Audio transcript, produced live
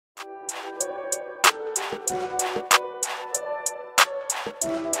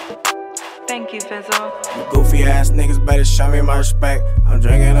Thank you, Fizzle. You goofy ass niggas better show me my respect. I'm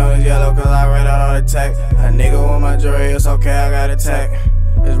drinking on this yellow cause I ran out all the tech. A nigga want my jewelry, it's okay, I got a tech.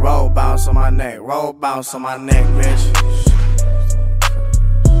 It's roll bounce on my neck, roll bounce on my neck, bitch.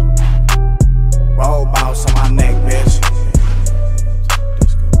 Roll bounce on my neck, bitch.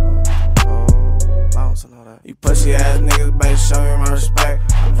 You pussy ass niggas better show me my respect.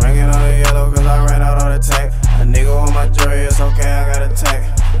 I'm drinking on the yellow cause I ran out all the tech. A nigga want my jewelry, it's okay, I got a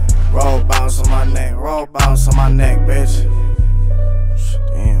tech. Roll bounce on my neck, roll bounce on my neck, bitch.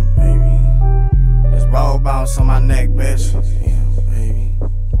 Damn, baby. It's roll bounce on my neck, bitch. Damn, baby.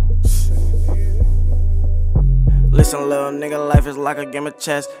 Listen, little nigga, life is like a game of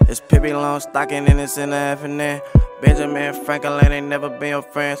chess. It's Pippi Longstocking and it's in the F&N. Benjamin Franklin ain't never been your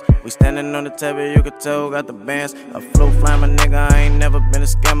friends. We standing on the table, you can tell who got the bands. A flow flaming nigga, I ain't never been a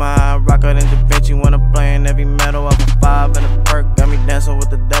scammer. I rock out in Da Vinci when I'm playing heavy metal. Up a 5 and a perk, got me dancing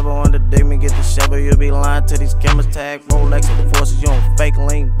with the devil on the dig me, get the shovel. You be lying to these cameras, tag Rolex and forces. You don't fake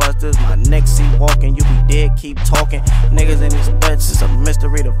link busters. My neck see walking, you be dead, keep talking. Niggas in these bets, it's a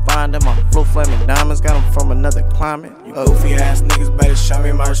mystery to find them. I'm flow flaming diamonds, got them from another climate. You goofy ass niggas better show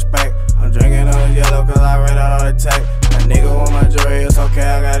me my respect. I'm drinking on the yellow cause I ran out all the